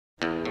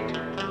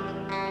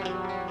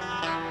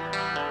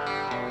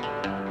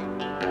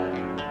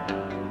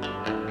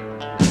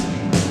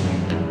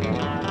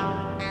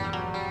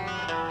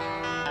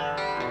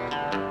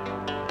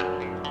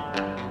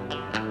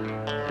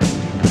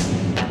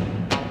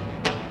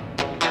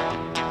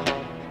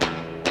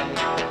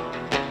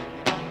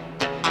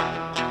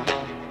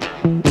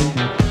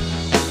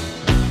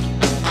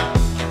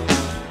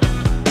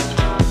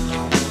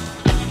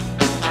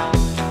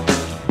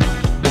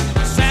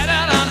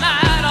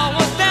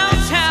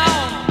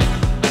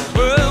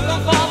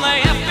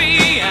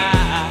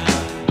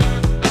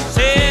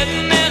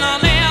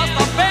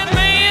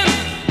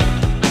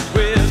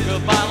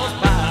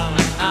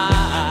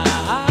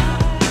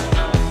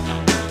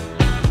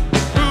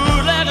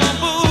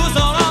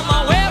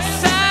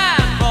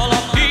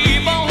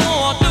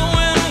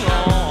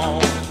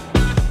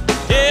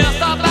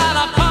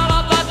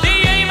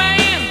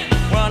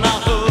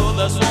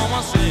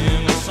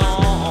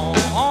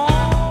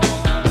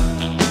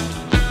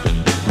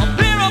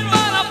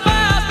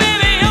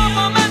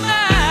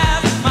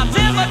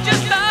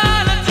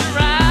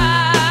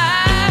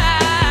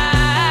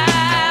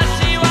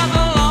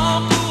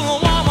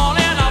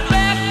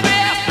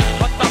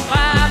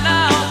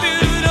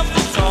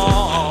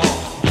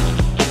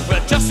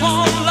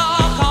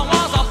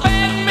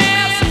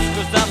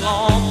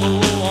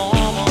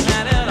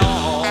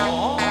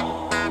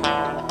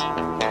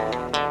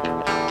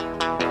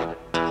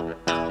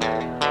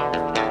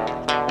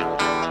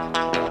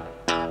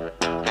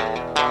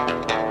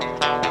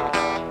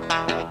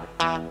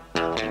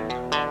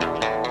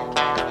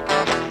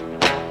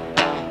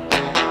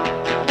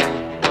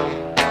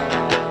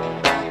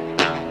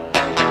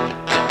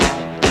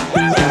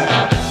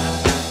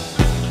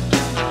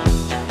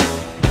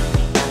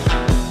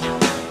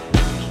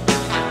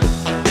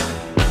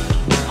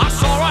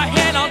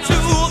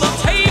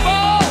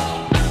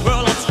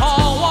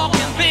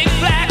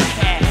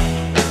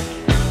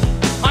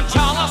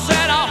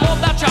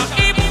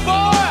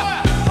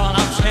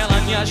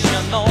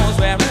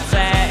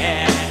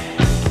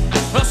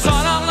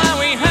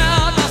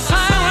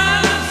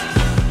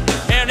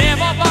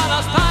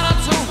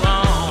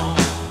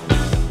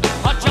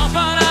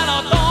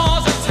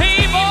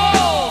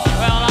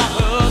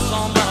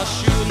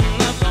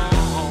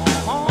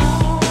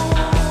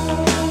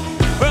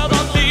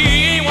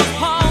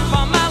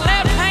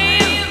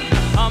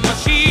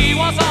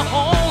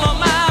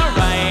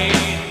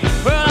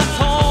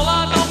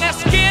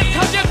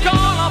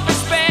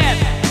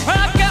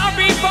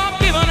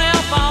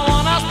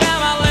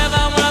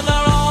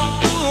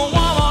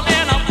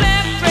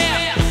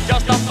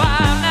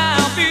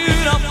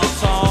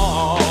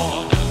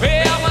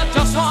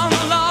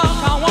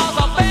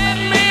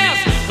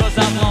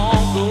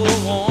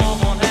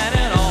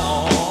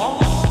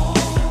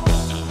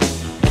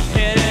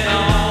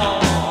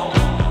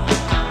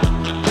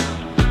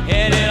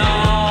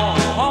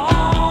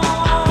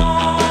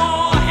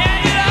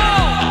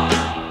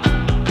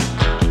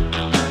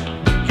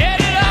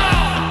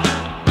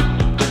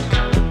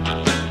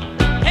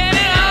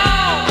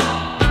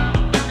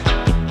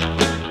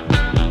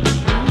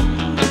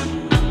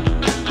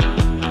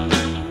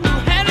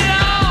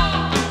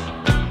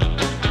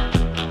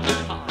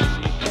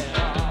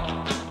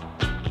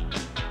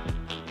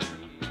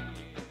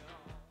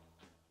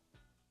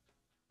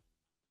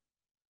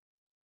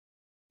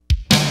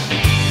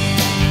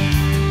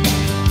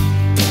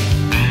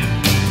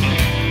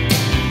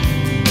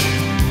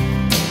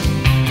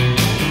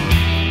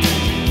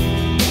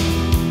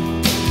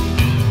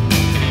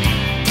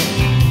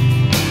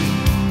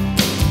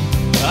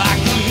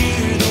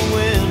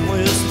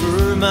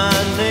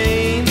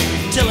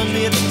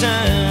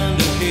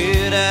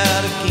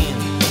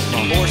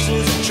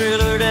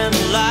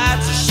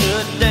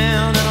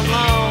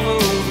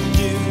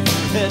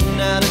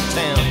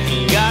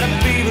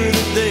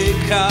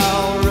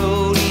call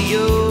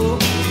rodeo.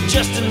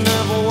 Just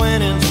enough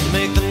winnings to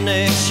make the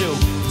next show.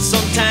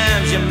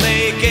 Sometimes you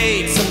make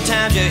 8,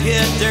 sometimes you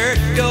hit dirt.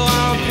 Go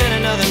on, pin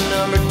another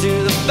number to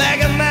the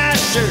back of my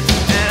shirt,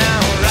 and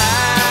I'll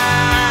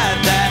ride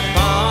that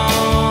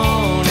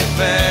pony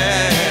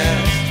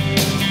fast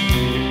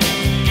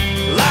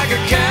like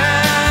a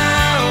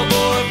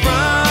cowboy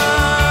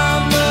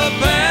from the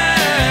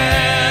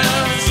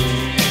past.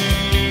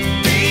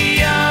 Be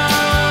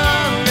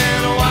young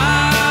and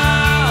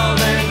wild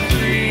and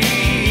free,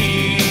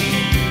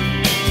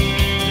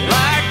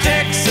 like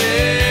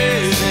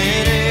Texas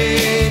in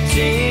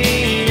 1880.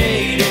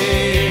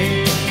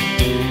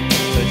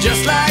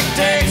 Just like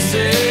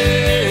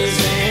Texas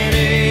in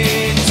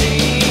 1880.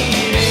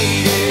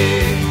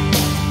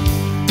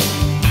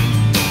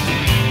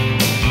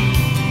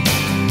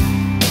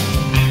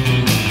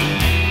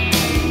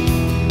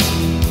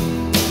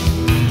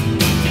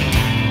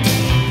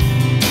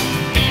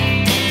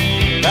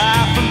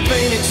 Live from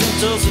Phoenix and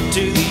Tulsa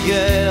to the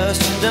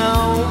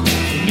Astrodome,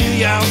 New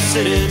York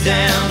City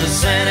down to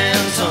San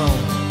Antonio.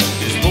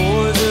 These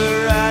boys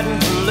are riding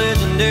for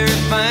legendary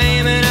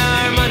fame, and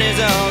our money's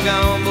all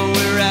gone, but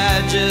we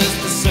ride just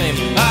the same.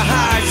 Our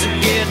hearts will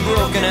get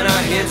broken and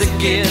our heads will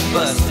get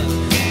busted,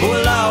 but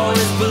we'll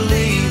always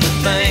believe the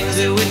things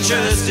that we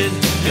trusted.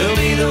 There'll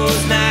be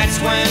those nights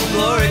when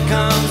glory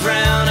comes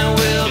round, and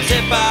we'll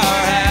tip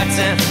our hats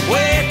and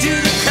wave to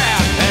the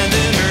crowd, and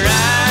then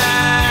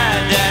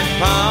ride that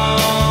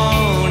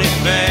pony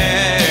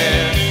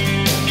fast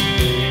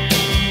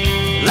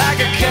like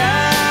a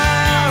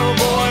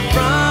cowboy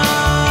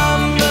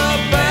from the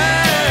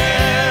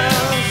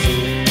past.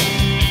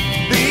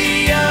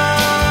 Be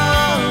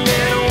young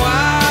and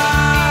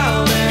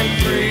wild and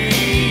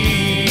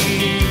free,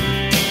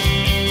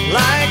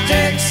 like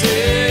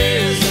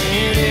Texas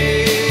in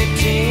 1880.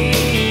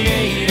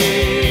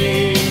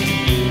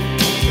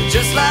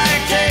 Just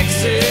like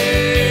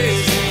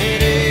Texas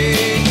in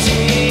 1880.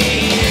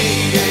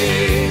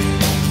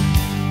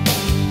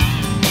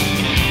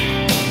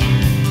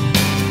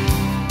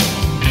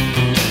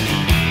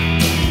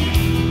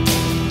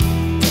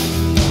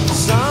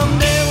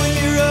 Someday when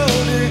you're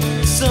older,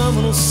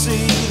 someone will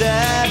see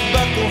that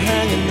buckle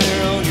hanging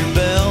there on your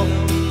belt.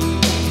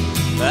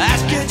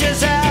 Ask you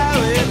just how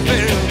it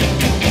felt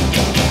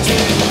to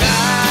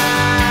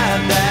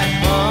ride that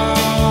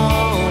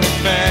pony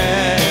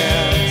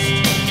fast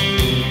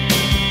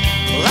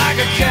like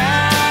a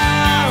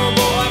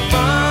cowboy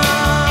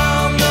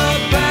from the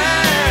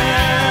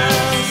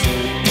past.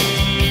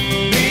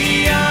 Be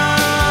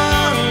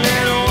young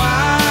and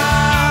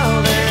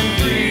wild and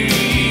free,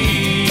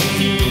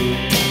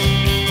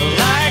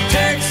 like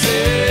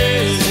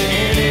Texas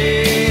in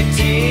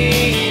 1880.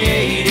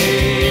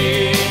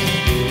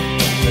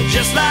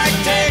 Just like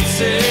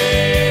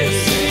Texas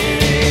in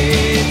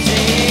 1880.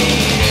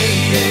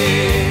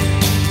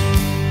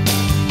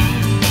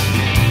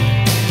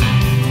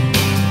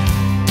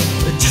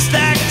 Just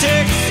like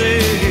Texas.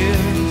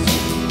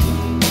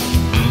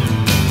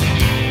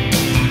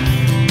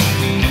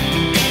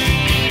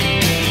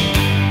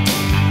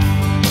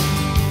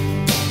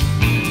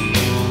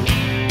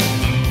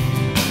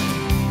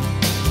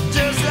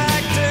 Just like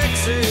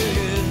Texas.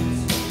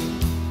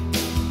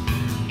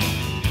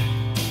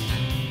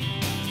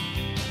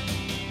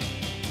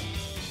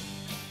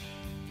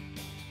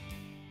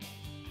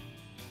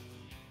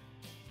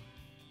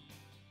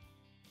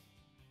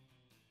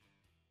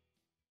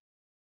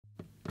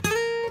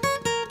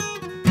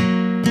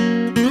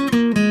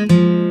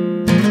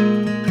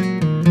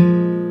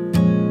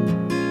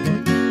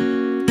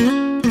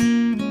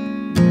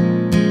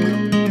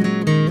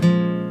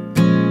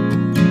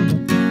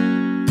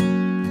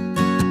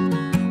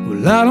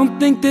 Well, I don't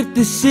think that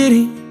this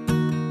city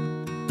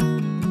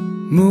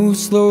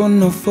moves slow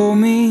enough for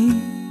me,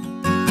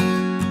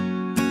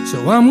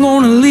 so I'm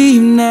gonna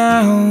leave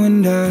now,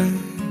 and I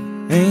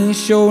ain't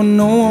showing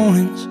no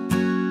warnings.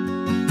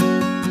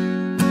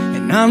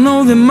 And I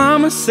know that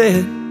mama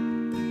said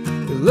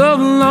that love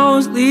will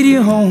always lead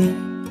you home,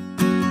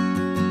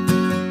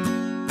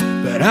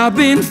 but I've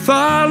been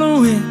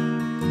following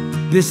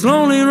this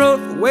lonely road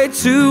for way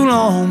too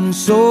long.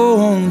 So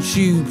won't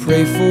you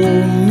pray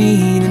for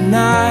me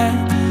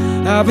tonight?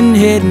 I've been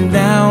heading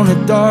down a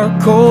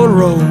dark, cold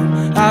road.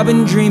 I've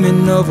been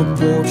dreaming of a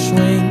porch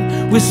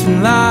swing with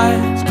some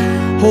lights,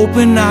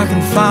 hoping I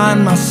can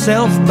find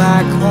myself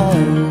back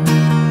home.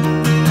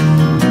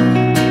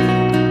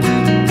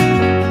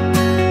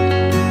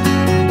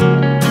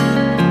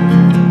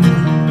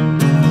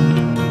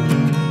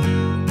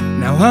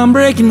 Now I'm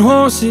breaking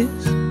horses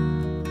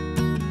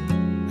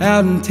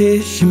out in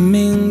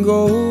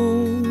Tishomingo,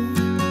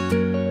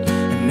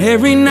 and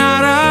every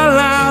night I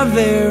lie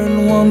there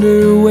and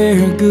wonder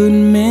where good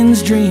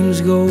men's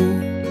dreams go.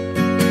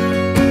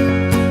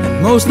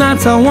 And most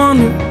nights I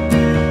wonder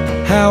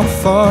how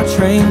far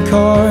train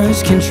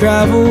cars can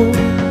travel,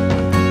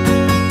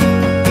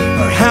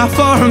 or how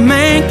far a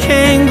man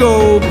can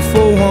go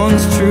before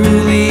one's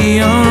truly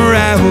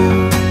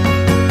unraveled.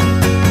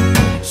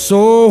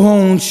 So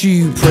won't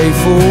you pray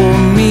for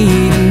me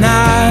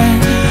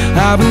tonight?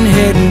 I've been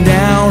heading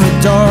down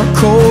a dark,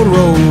 cold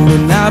road,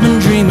 and I've been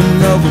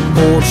dreaming of a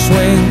porch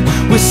swing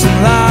with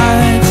some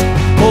lights,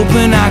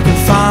 hoping I can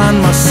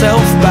find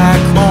myself back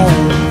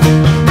home.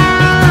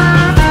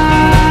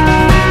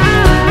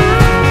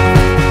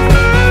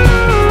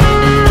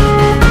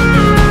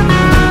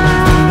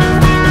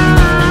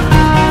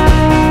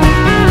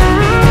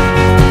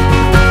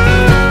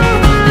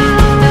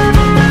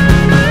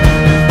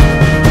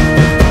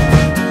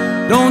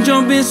 Don't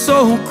jump in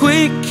so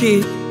quick,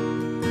 kid,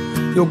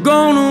 you're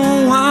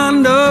gonna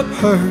wind up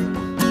hurt.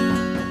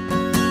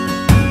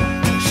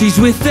 She's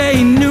with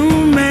a new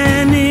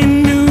man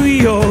in New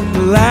York,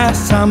 the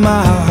last time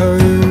I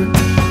heard.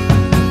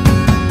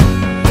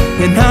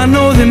 And I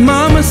know that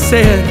mama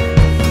said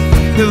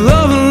that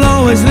love will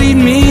always lead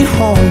me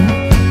home.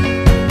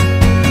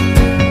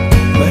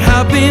 But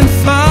I've been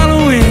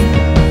following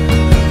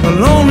a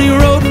lonely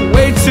road for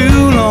way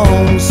too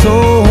long. So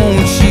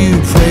won't you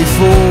pray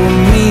for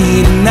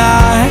me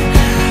tonight?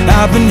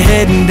 I've been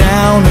heading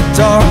down a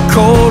dark,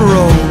 cold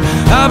road.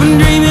 I've been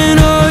dreaming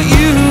of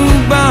you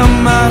by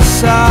my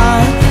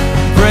side,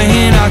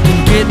 praying I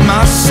can get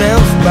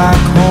myself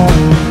back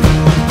home.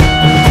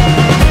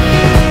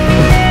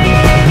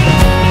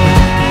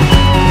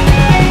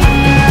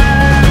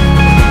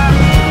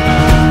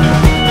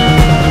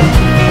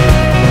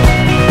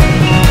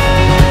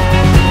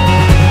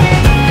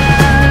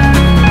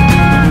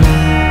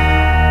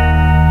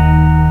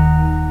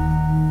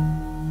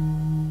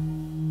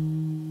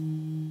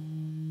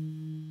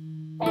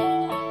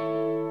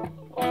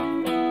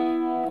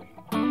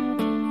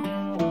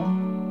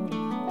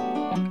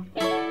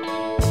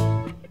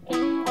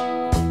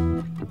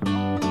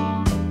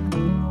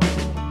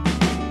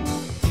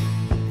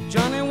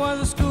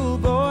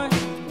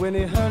 When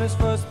he heard his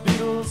first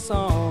Beatles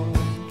song,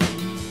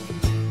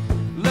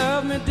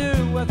 "Love Me Do,"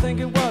 I think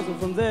it was, and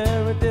from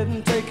there it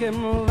didn't take him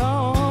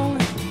long.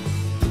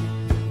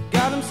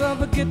 Got himself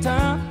a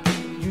guitar,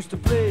 used to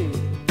play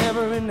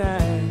every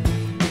night.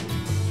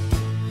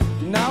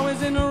 Now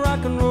he's in a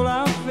rock and roll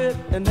outfit,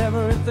 and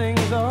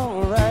everything's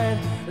alright.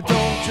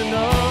 Don't you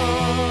know?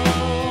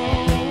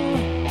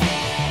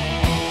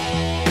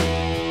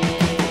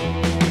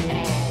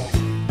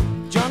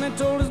 Johnny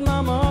told his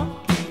mama,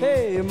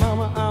 "Hey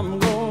mama, I'm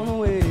going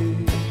away.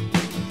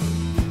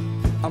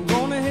 I'm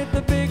gonna hit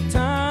the big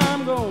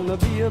time, gonna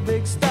be a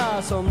big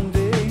star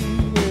someday."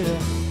 Yeah.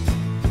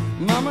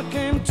 Mama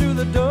came to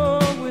the door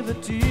with a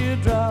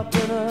teardrop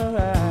in her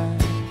eye.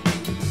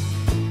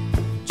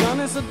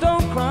 Johnny said,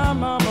 "Don't cry,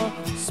 mama,"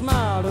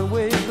 smiled and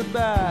waved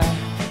goodbye.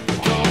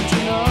 Don't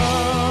you know?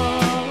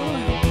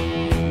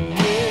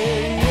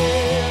 Yeah,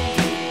 yeah.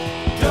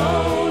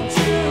 Don't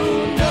you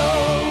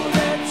know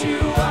that you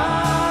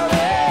are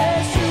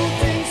a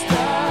shooting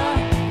star?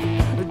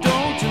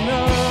 Don't you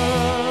know?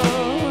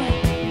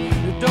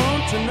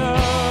 Don't you know?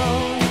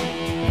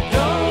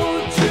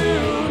 Don't you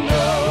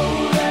know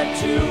that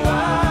you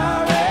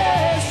are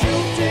a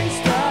shooting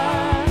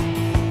star?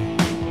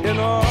 And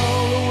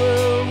all the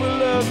world will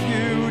love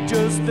you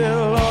just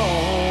as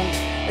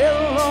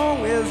long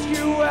as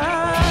you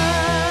are.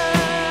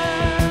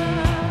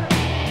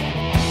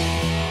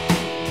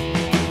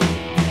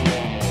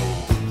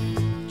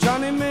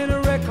 Johnny made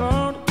a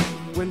record,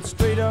 went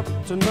straight up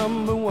to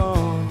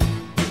 #1.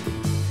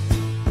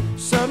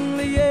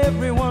 Suddenly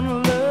everyone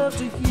loved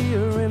to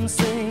hear him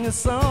sing a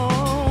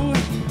song.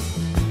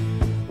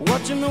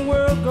 Watching the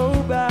world go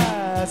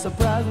by,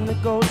 surprising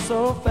it goes so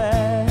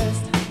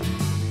fast.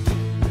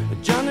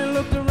 Johnny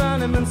looked around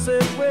him and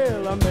said,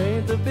 "Well, I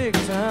made the big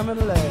time at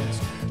last."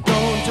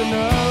 Don't you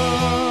know?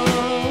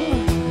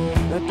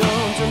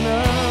 Don't you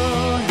know?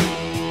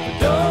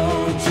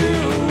 Don't you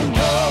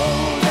know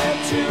that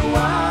you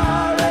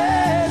are a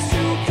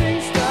shooting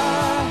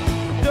star?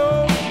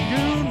 Don't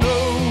you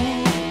know?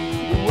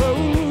 Whoa,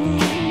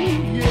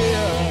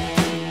 yeah.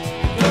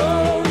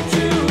 Don't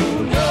you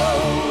know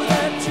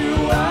that you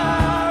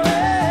are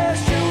a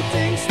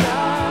shooting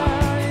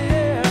star?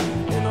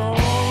 Yeah. And all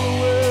the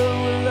world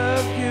will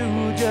love you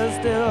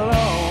just as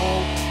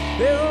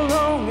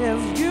long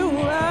as you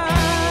are.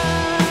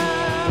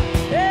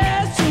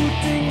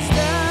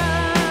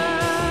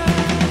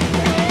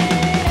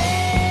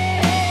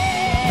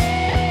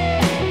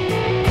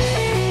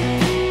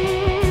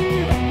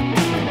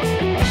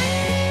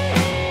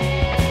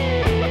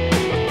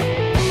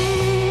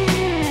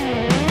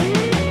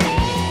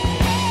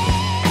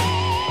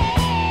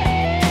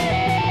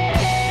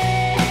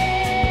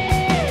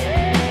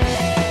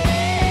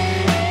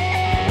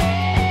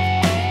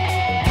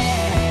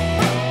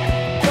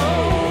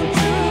 Don't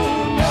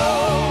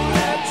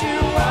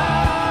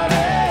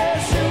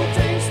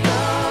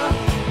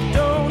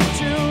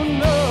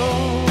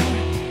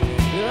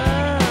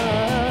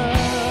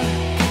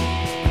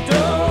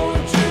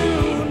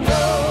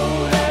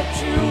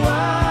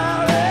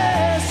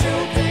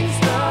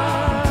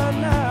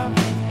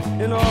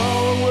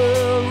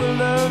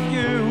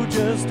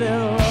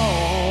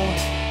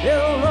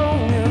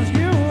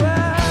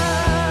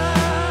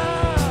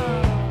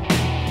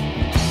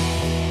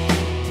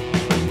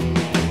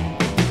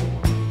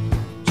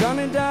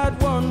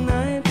died one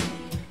night,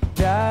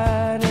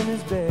 died in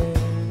his bed.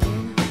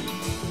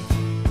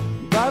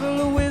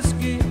 Bottle of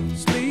whiskey,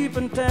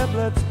 sleeping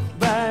tablets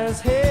by his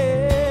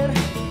head.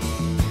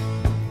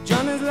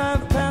 Johnny's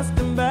life passed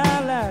him by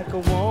like a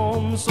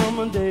warm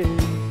summer day.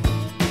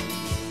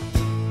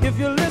 If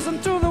you listen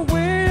to the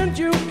wind,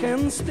 you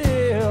can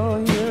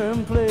still hear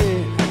him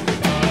play.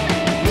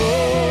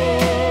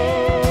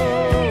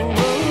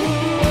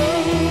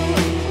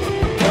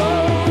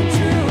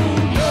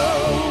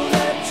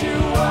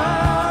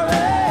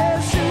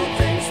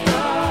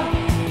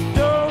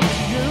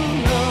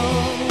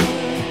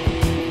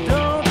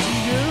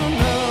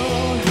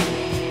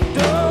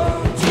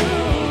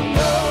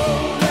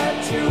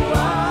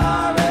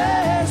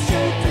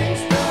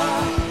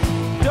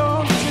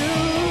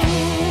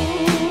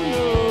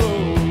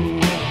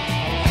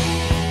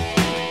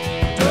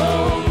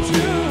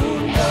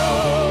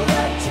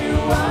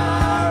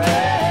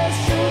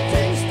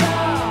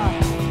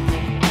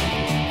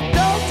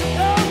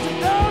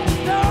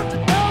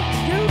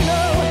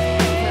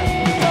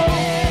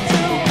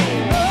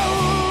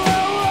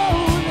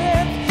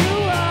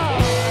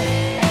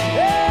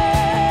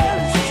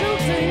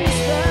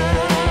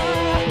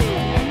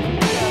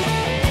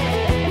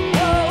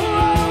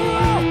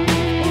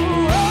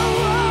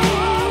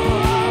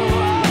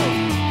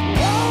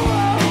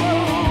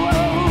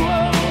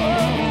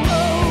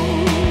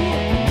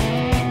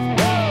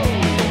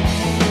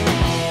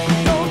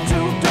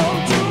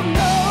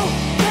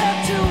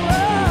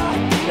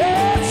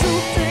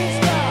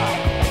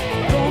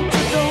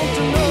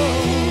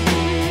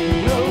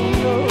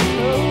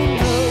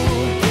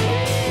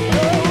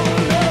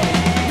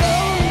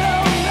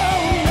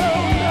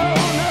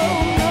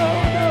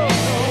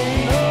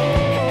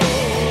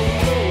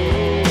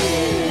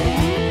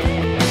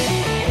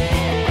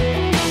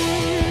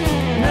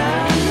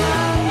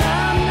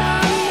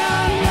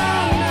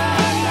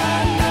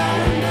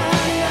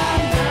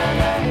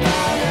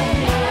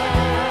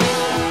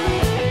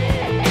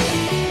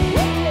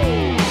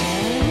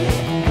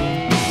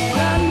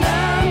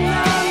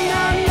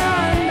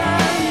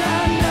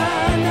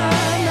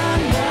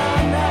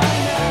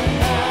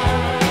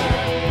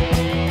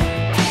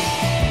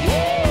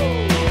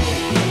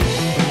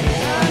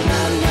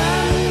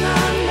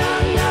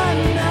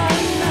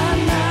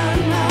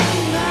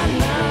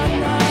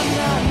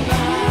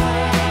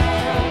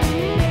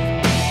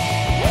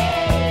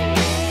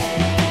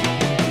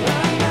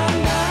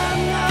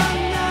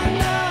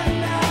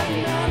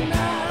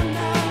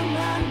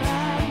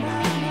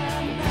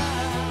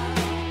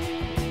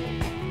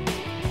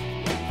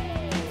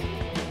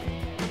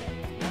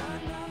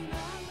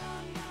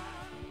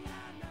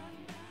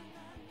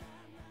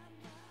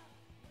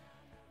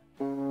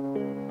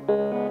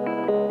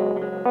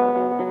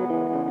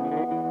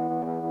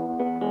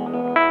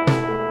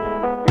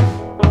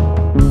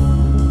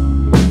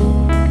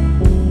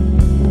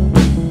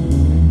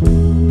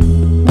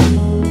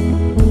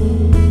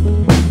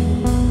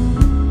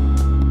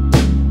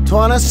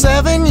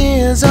 "27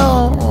 years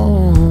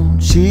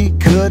old, she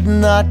could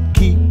not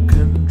keep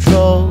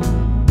control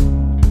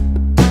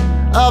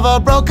of a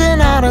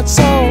broken-hearted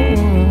soul,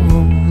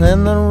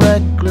 and the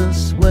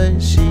reckless way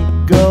she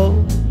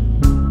goes,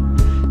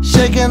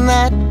 shaking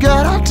that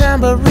guitar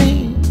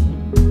tambourine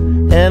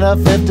and a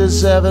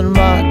 57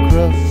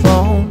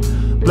 microphone,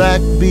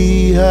 black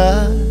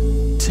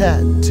behind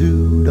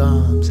tattooed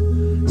arms,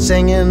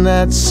 singing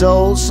that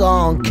soul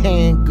song,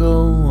 Can't Go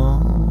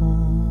On.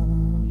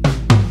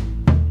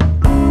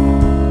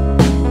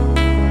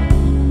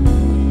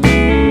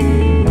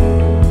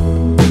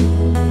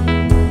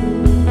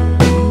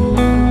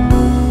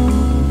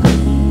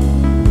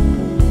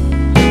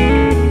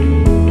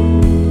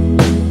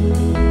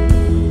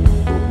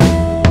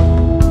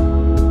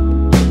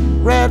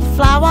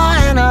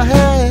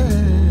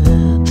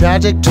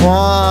 Tragic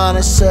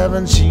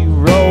 27, she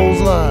rolls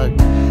like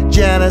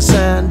Janice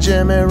and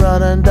Jimmy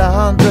running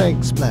down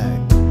Drake's Black.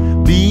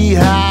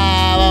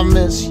 Beehive, I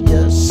miss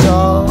you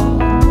so.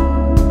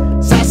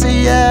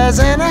 Sassy as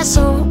an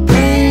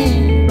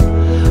supreme,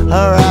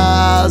 her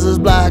eyes as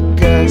black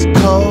as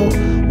coal.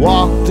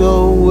 Walked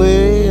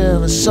away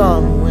and the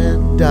sun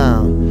went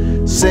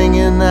down,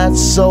 singing that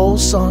soul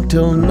song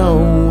till no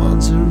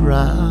one's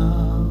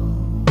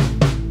around.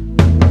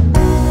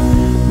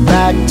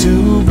 Back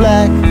to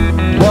black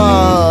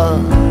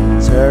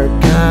was her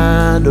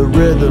kind of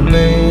rhythm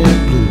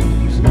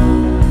and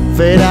blues.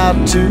 Fade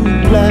out to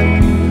black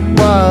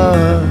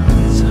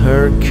was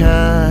her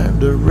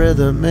kind of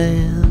rhythm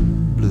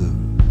and blues.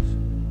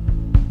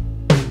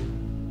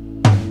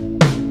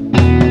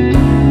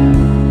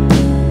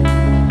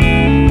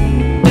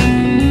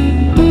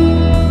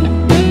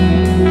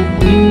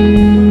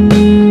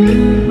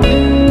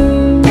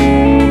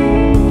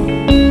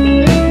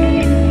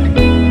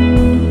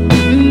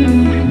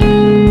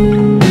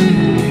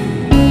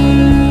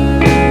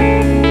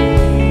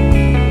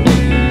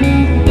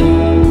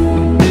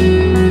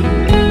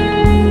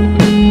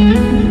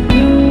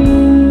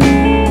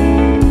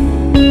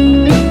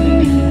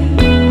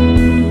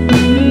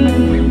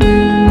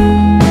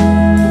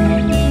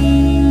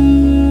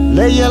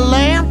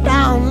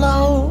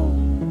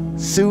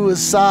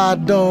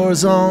 suicide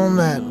doors on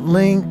that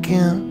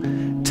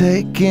Lincoln,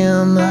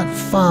 taking that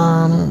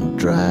final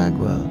drag.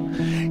 Well,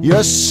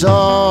 you're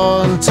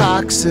so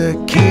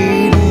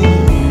intoxicating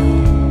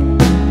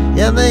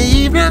in the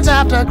evenings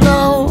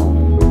afterglow,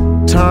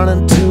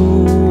 turning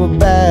to a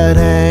bad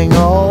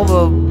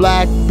hangover,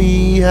 black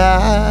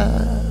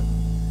beehive,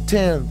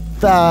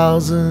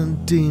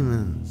 10,000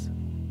 demons.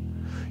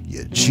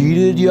 You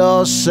cheated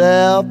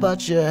yourself,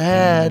 but you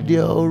had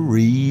your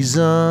reason.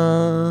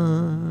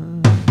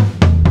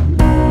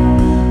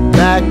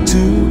 Back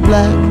to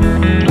black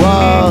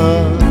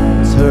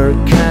was her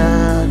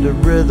kind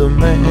of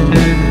rhythm and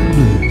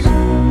blues.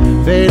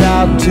 Fade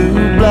out to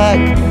black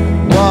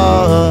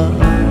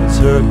was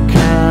her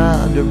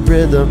kind of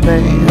rhythm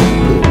and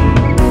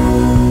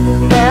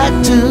blues. Back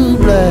to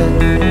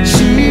black,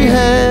 she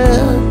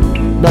had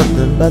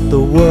nothing but the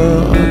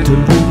world to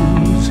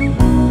lose.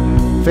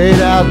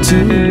 Fade out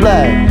to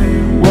black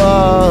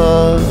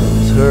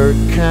was her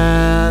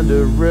kind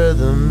of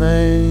rhythm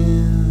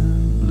and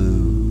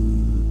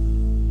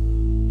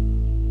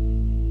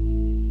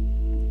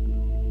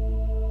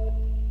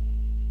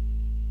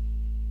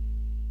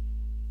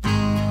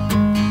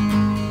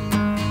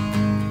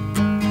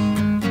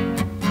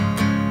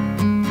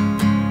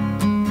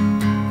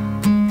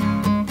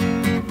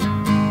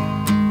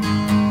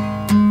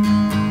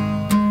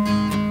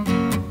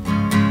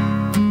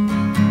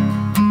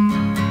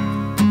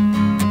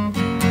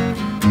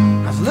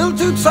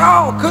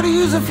tall, could've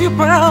used a few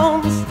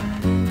pounds.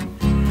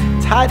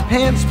 Tight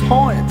pants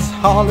points,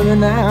 hardly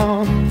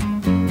renowned.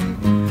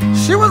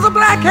 She was a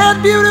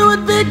black-haired beauty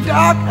with big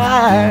dark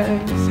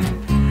eyes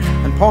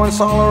and points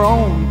all her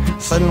own,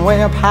 sitting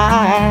way up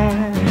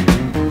high.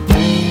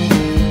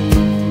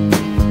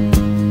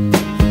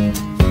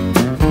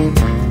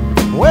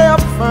 Way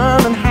up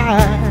firm and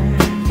high.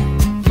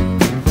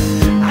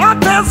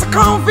 Out past the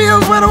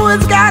cornfields where the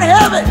woods got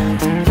heavy,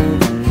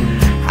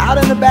 out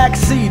in the back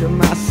seat of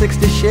my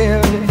 '60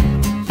 Chevy,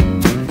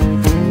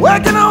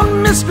 working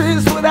on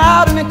mysteries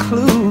without any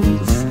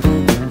clues,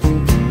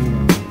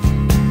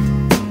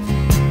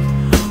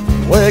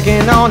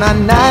 working on our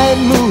night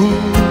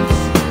moves,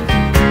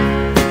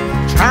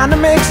 trying to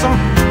make some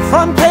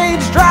front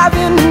page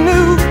driving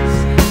news,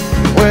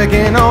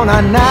 working on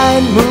our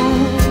night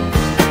moves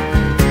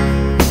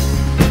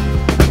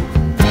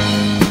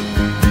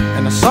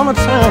in the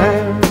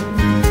summertime.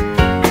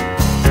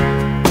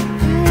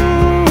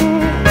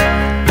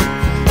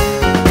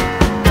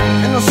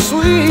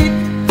 Sweet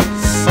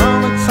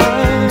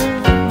summertime.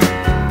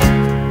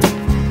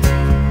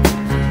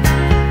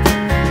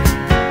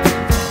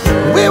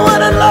 We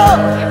weren't in love,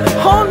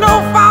 oh no,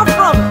 far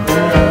from it.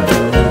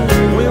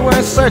 We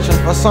weren't searching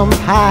for some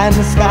pie in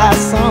the sky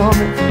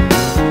summit.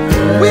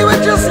 We were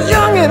just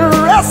young and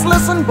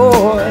restless and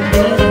bored,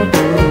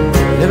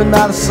 living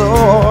by the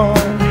sword.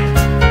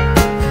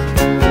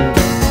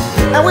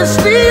 And we'd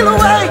steal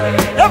away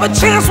every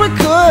chance we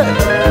could,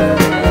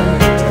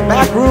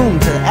 back room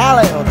to the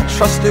alley or the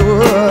trusty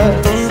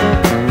woods.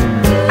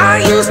 I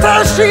used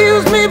her, she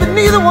used me, but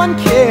neither one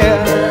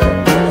cared.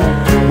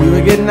 We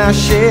were getting our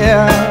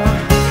share,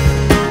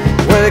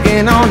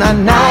 working on our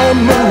night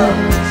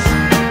moves,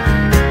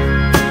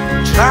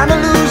 trying to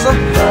lose the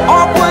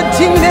awkward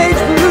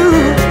teenage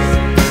blues,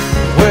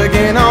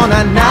 working on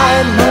our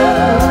night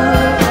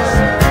moves.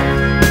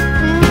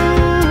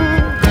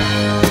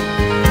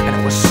 And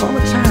it was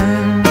summertime.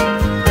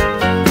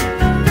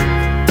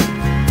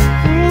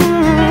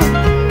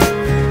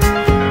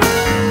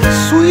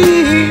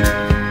 Sweet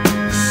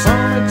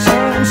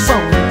summertime,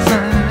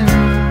 summertime.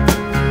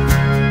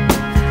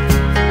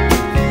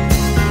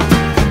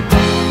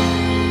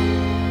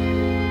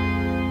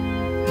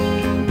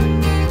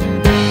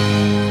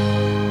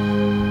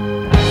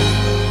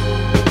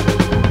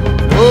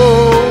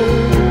 Oh,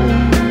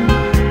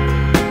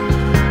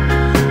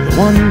 the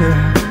wonder.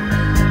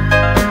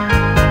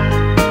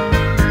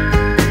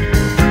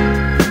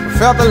 I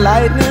felt the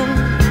lightning.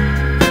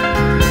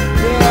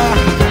 Yeah,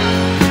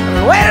 I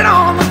waited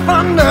on the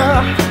thunder,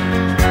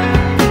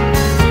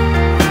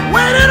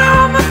 waited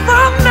on the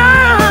thunder.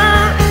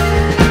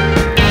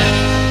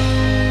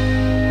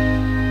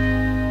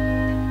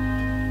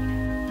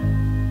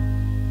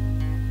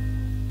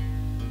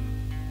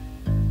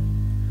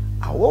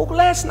 I woke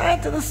last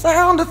night to the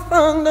sound of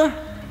thunder.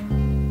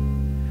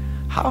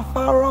 How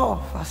far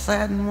off I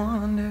sat and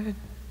wondered.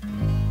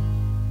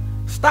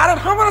 Started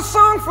humming a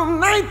song from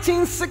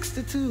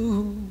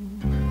 1962.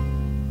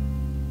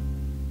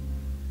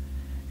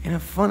 Ain't it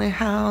funny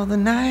how the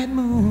night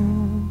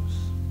moves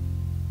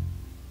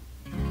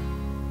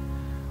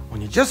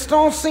when you just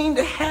don't seem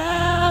to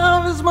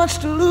have as much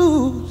to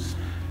lose?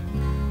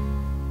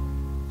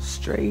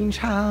 Strange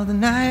how the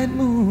night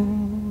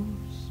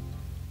moves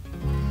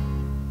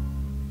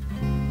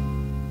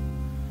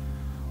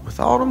with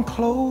autumn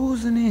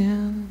closing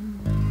in.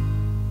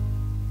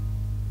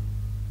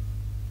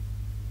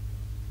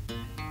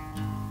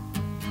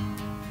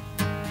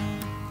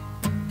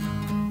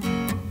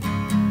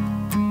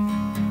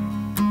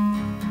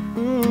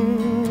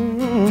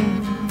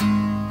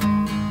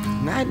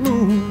 Night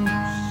moves.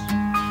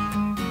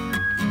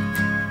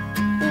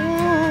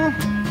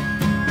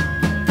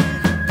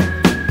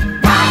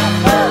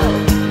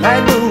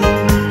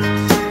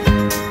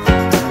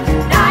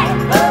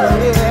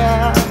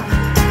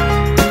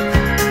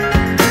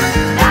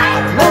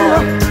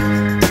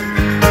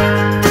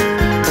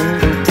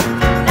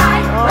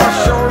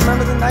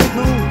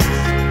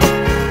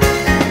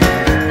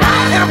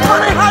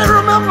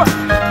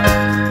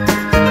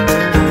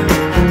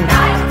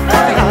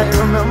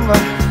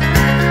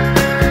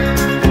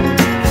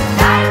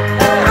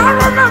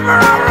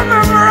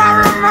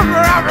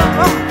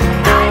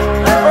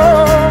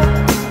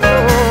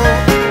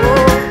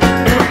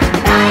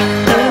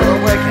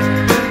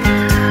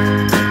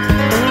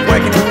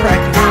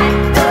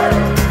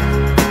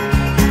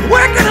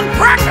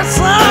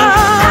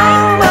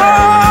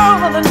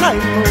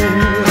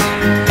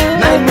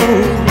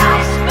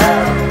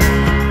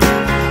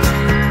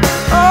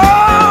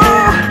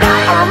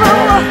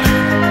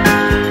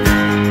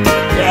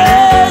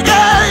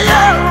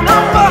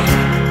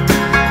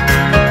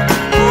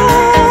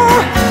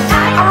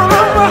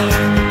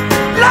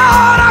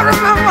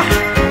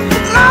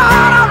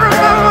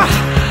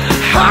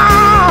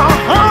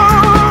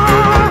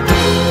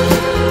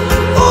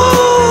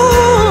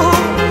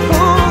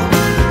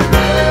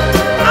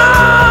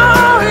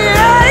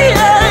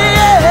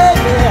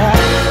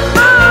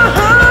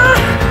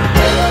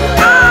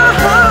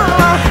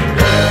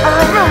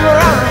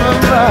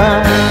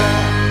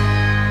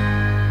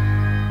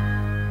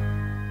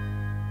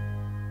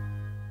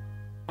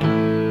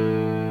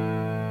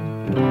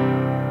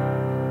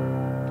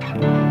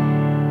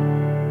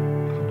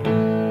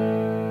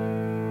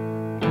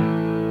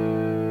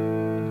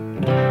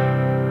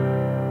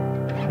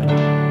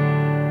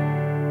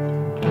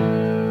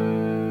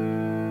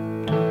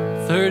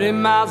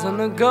 30 miles on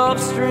the Gulf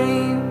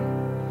Stream,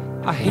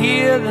 I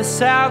hear the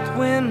south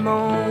wind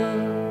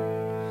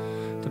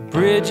moan. The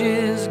bridge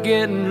is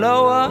getting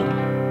lower,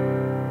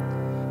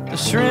 the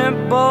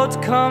shrimp boat's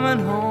coming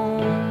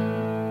home.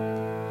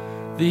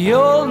 The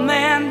old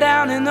man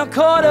down in the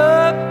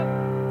corner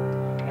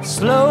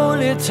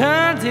slowly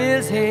turns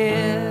his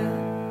head,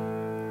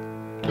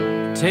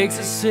 takes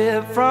a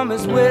sip from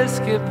his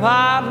whiskey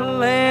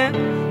bottle, and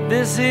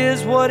this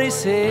is what he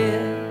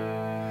said.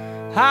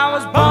 I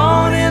was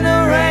born in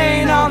the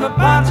rain on a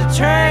Ponce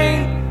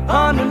train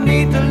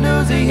underneath the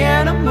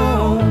Louisiana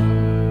moon.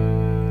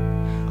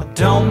 I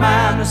don't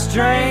mind the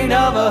strain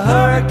of a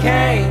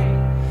hurricane,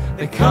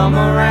 they come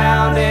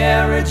around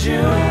every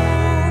June.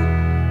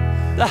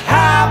 The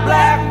high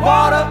black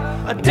water,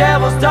 a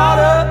devil's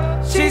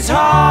daughter, she's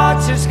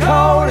hot, she's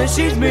cold, and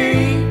she's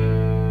mean.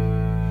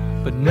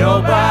 But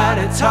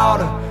nobody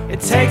taught her it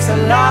takes a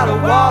lot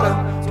of water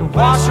to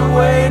wash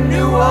away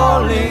New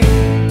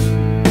Orleans.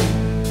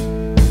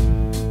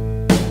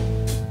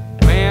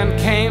 Man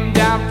came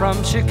down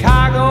from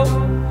Chicago,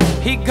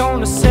 he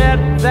gonna set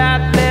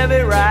that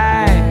levee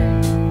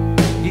right.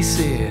 He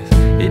says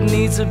it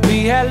needs to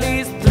be at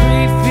least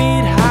 3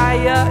 feet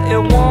higher,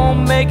 it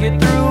won't make it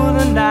through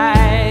the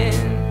night.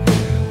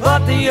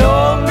 But the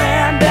old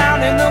man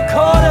down in the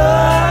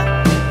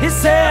corner, he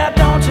said,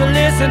 don't you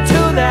listen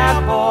to that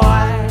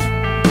boy.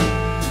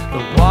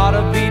 The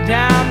water be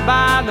down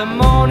by the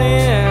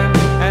morning,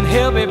 and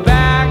he'll be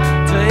back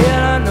to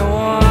Illinois.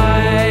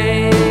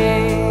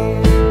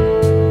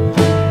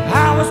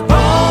 I was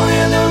born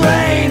in the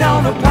rain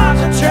on the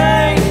Ponce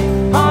train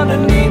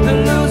underneath the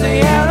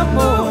Louisiana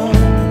moon.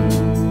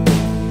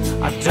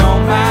 I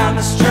don't mind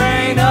the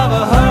strain of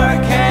a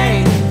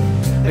hurricane,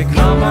 they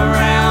come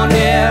around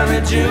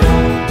every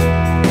June.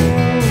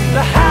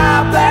 The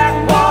high black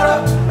water,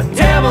 a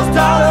devil's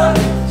daughter,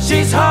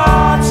 she's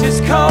hot, she's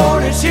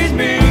cold, and she's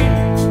mean.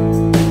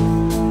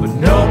 But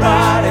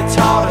nobody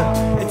taught her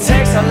it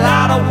takes a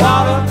lot of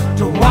water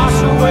to wash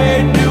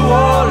away New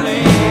Orleans.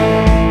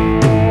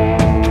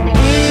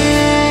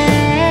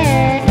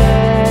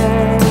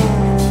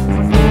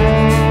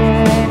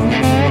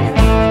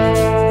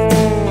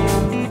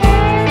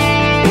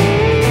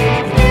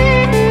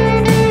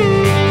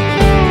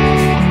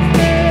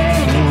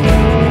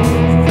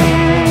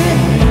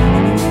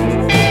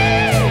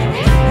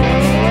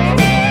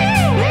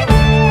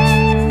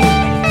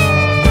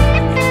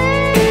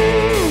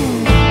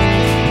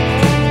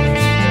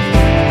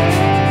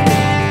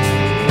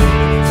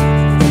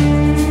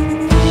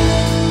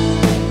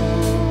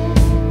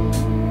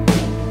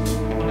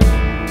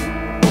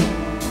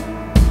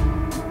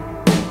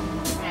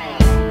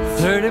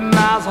 30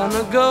 miles on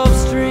the Gulf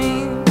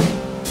Stream,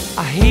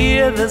 I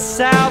hear the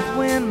south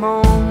wind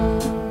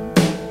moan.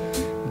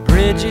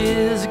 Bridge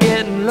is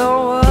getting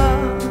lower,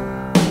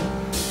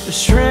 the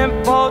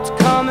shrimp boat's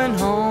coming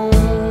home.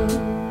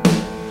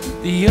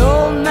 The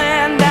old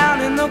man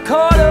down in the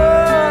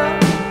corner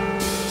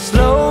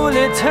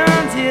slowly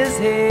turns his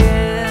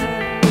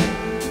head,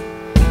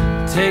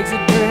 takes a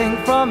drink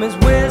from his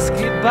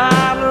whiskey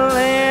bottle,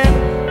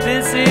 and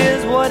this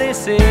is what he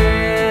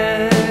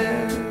said.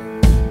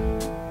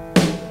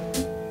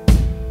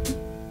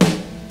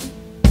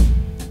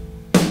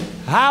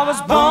 I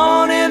was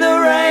born in the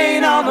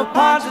rain on the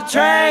Ponce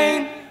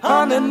train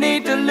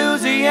underneath the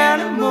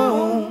Louisiana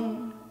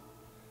moon.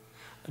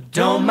 I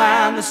don't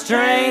mind the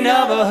strain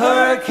of a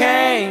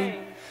hurricane,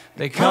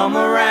 they come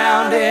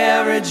around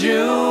every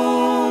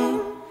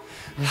June.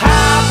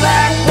 High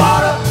black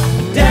water,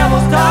 the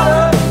devil's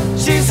daughter,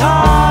 she's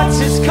hot,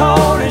 she's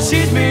cold, and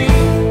she's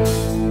mean.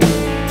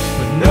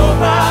 But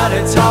nobody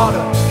taught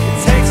her it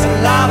takes a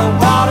lot of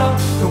water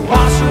to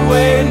wash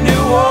away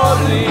New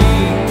Orleans.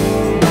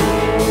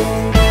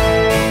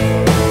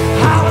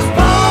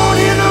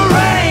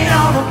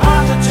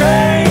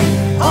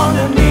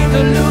 Underneath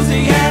the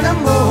Louisiana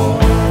moon,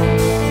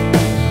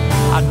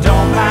 I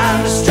don't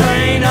mind the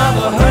strain of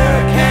a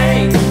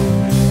hurricane,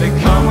 they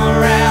come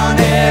around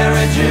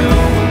every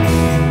June.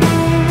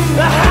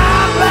 The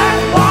high black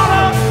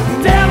water, the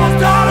devil's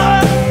daughter,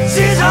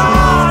 she's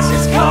hot,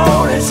 she's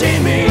cold, and she's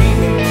mean.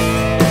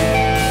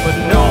 But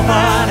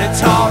nobody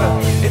taught her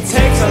it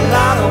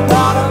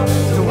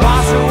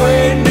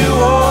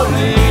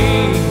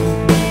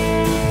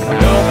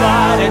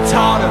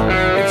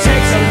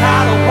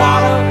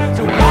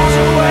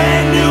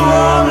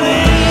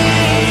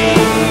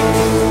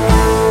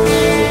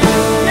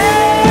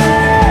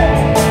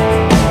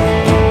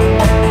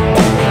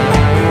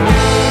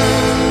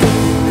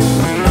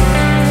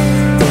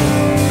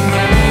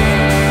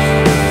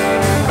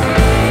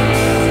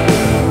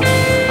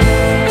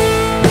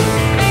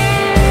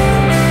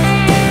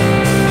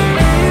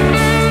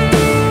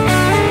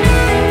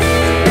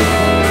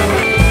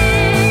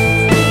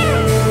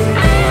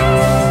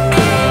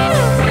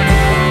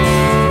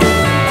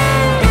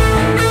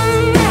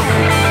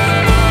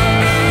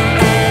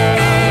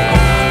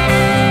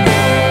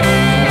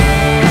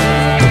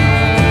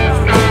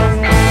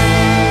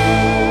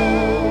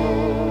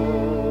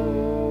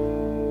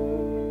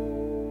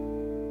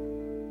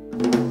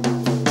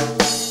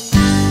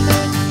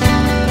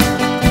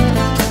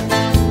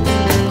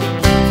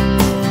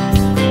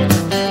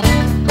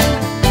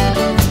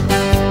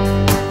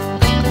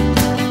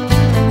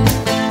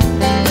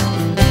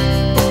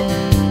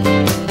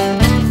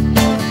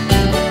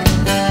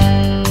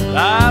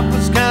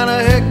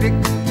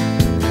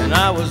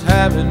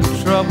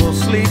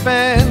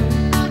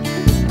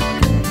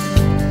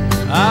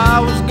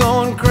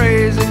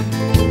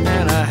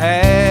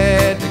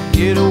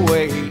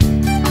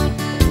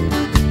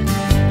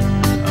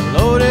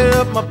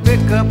my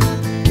pickup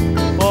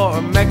for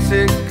a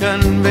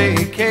Mexican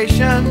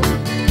vacation.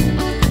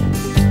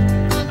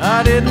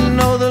 I didn't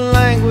know the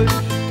language,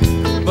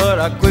 but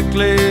I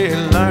quickly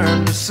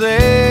learned to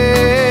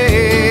say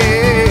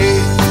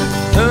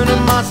una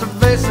más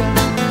cerveza,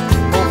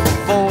 por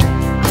favor,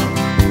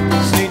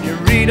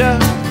 señorita.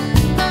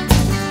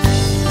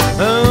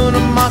 Una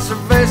más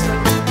cerveza,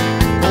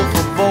 por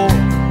favor,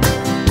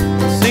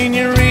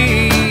 señorita.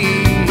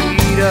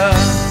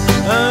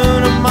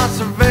 Una más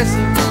cerveza,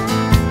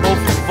 por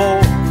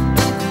favor,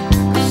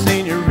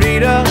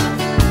 señorita.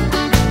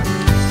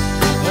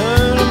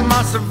 Una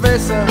más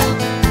cerveza,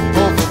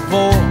 por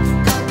favor,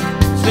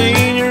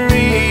 señorita.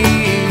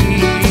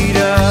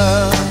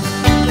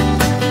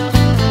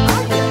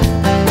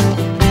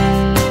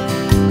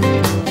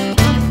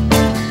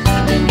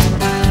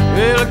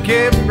 Well, I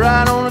kept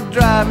right on the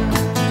driving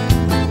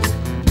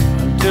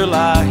until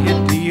I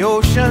hit the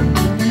ocean.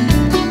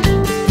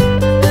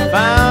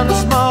 Found a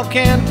small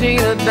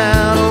cantina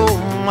down old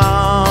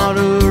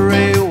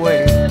Monterey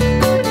Way.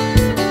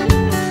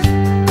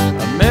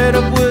 I met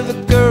up with a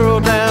girl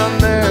down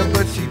there,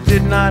 but she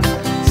did not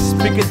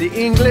speak the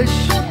English.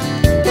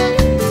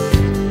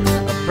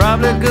 I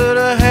probably could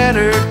have had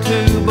her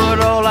too, but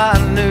all I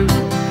knew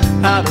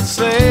how to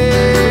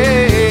say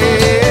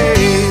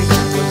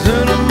was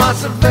una más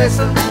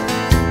cerveza,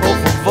 por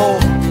favor,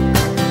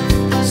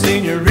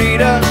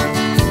 señorita.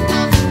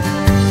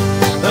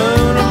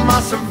 Una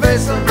más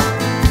cerveza,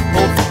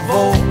 por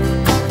favor,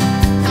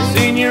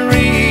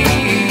 señorita.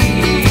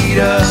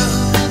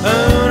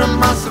 Una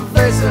más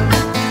cerveza,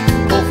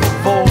 por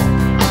favor,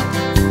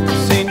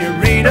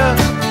 señorita.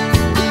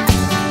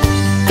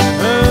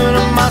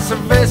 Una más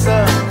cerveza,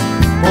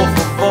 por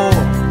favor,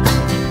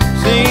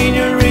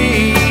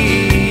 señorita.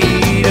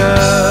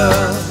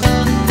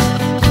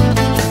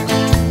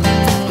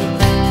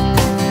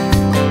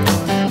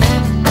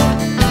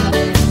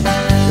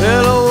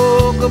 Well, I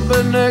woke up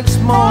the next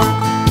morning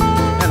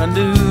and I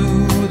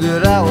knew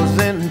that I was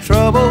in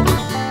trouble.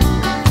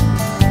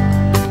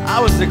 I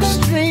was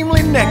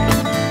extremely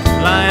naked,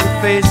 lying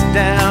face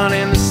down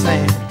in the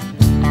sand.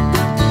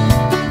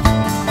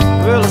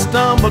 Well, I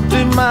stumbled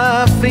to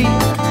my feet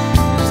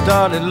and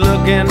started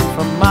looking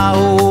for my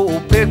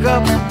old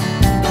pickup.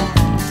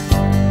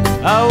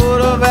 I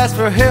would have asked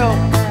for help,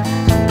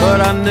 but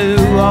I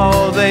knew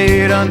all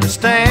they'd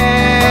understand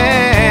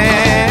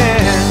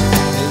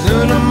is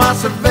una más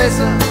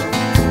cerveza,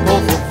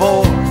 por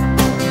favor,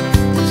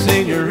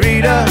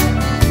 señorita.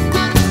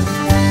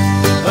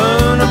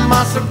 Una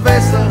más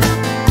cerveza,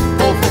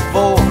 por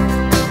favor,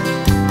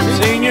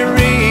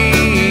 señorita.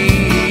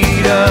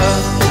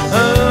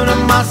 Una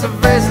más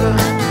cerveza,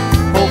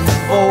 por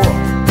favor,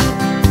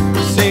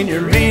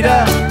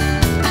 señorita.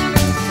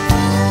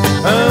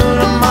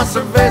 Una más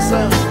cerveza,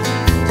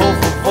 por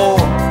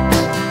favor,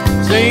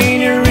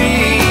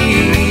 señorita.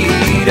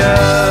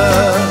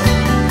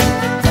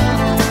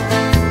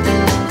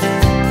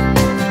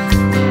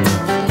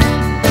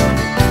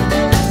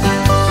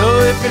 So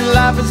if your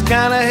life is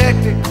kinda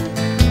hectic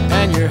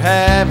and you're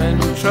having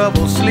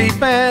trouble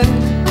sleeping,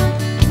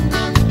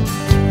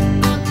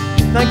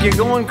 think you're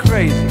going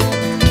crazy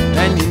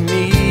and you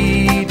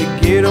need to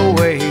get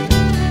away,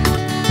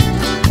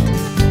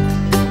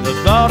 the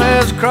thought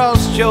has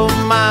crossed your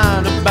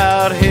mind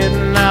about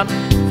heading out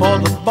for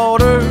the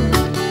border.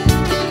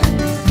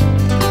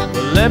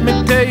 Well, let me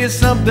tell you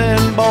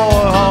something, boy,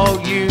 all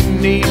you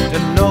need to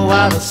know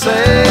how to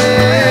say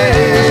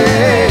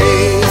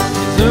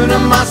is una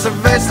más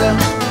cerveza,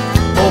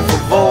 por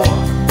favor,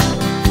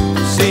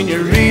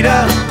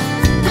 señorita.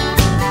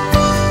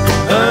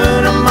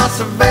 Una más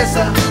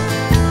cerveza,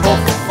 por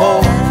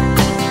favor,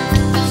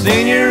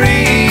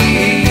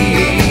 señorita.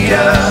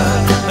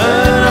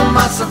 Una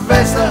más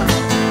cerveza,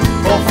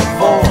 por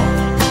favor,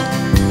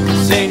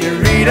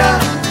 señorita.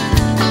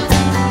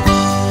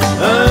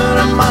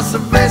 Una más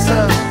cerveza,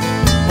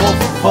 por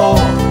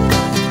favor,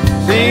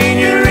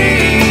 señorita.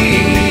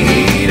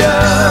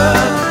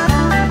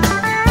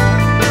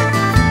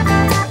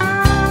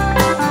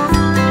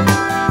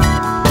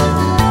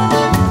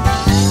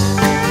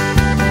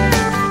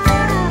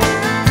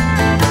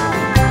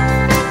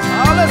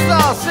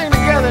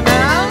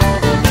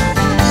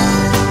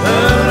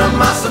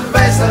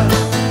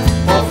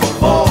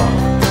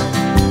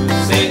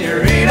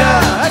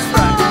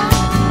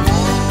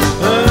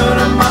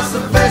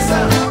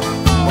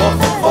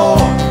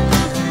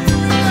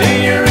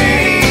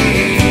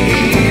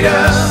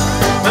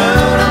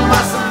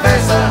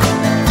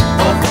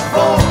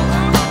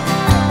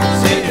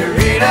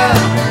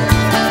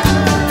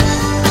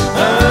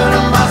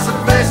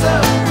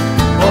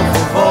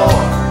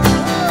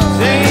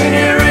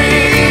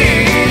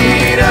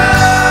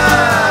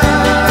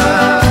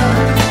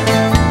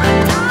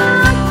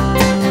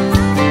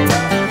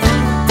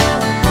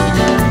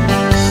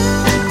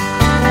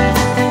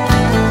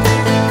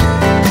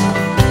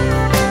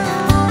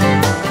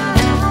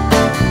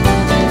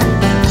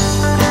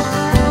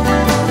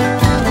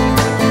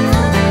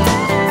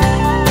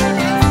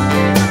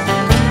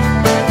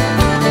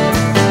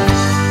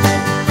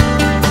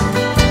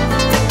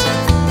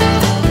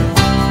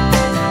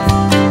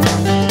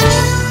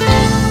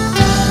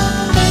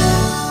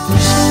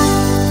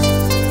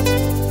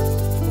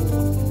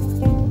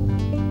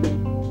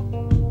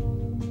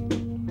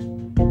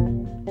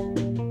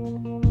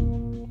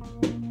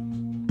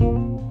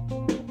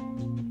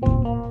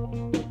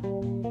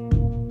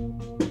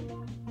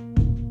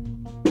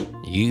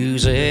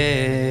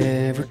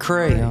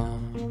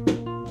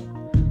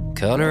 crayon,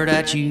 color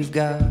that you've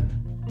got.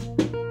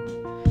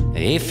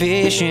 A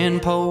fishing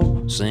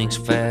pole sinks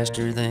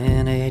faster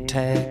than a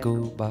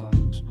tackle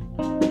box.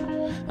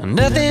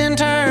 Nothing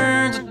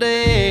turns a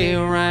day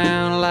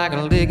around like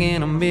a lick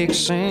in a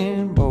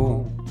mixing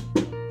bowl.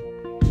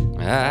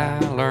 I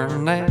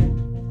learned that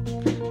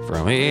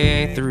from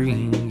a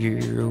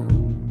 3-year-old.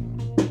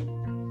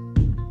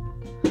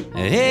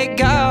 Hey,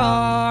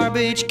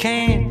 garbage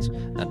cans,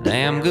 a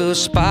damn good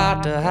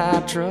spot to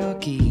hide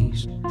truck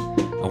keys.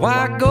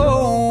 Why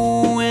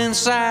go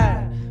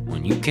inside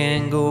when you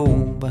can go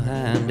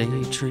behind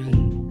a tree?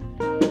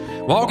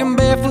 Walking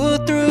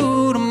barefoot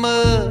through the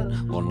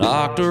mud will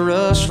knock the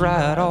rust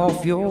right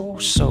off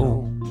your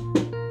soul.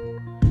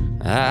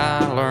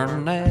 I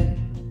learned that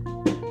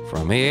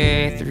from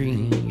a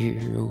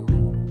 3-year-old.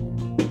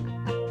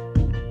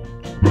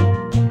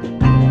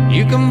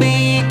 You can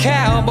be a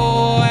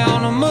cowboy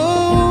on the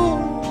moon,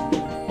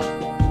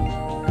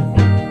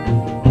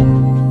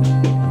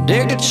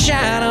 dig to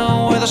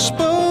China with a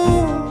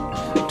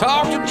spoon,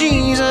 talk to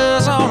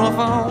Jesus on the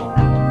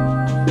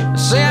phone,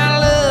 say I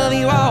love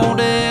you all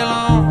day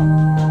long.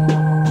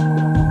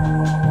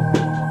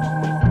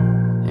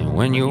 And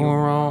when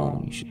you're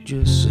wrong, you should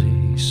just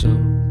say so.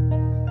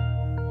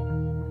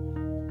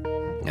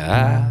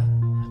 I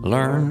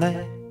learned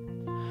that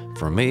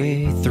from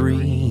a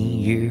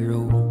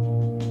 3-year-old.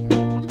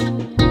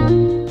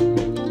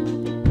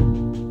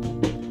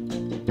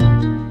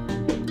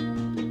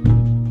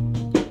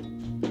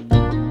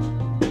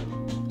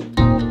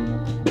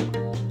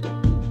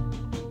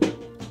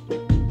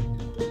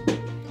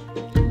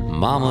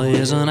 Mama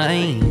is an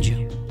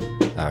angel,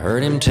 I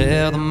heard him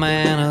tell the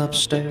man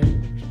upstairs.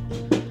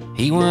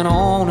 He went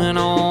on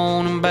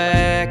and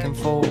back and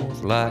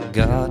forth like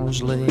God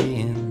was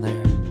laying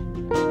there.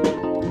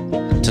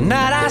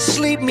 Tonight I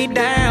sleep me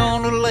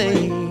down to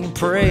lay and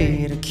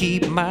pray to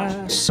keep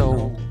my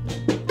soul.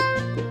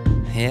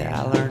 Yeah,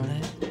 I learned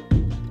that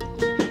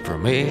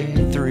from a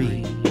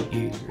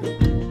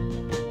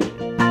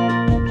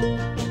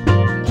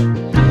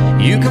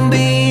 3-year-old. You can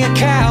be a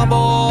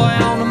cowboy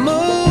on the moon,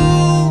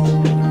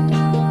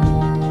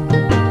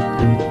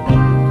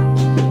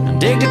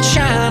 dig to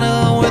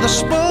China with a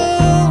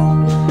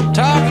spoon,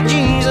 talk to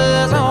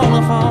Jesus on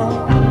the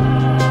phone,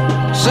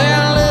 say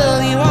I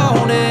love you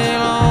all day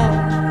long.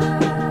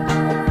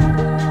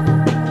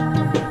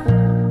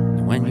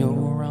 When you're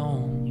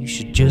wrong, you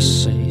should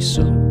just say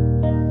so.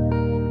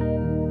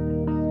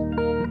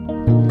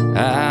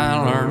 I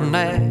learned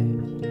that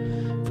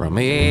from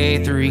a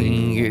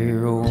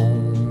 3-year-old.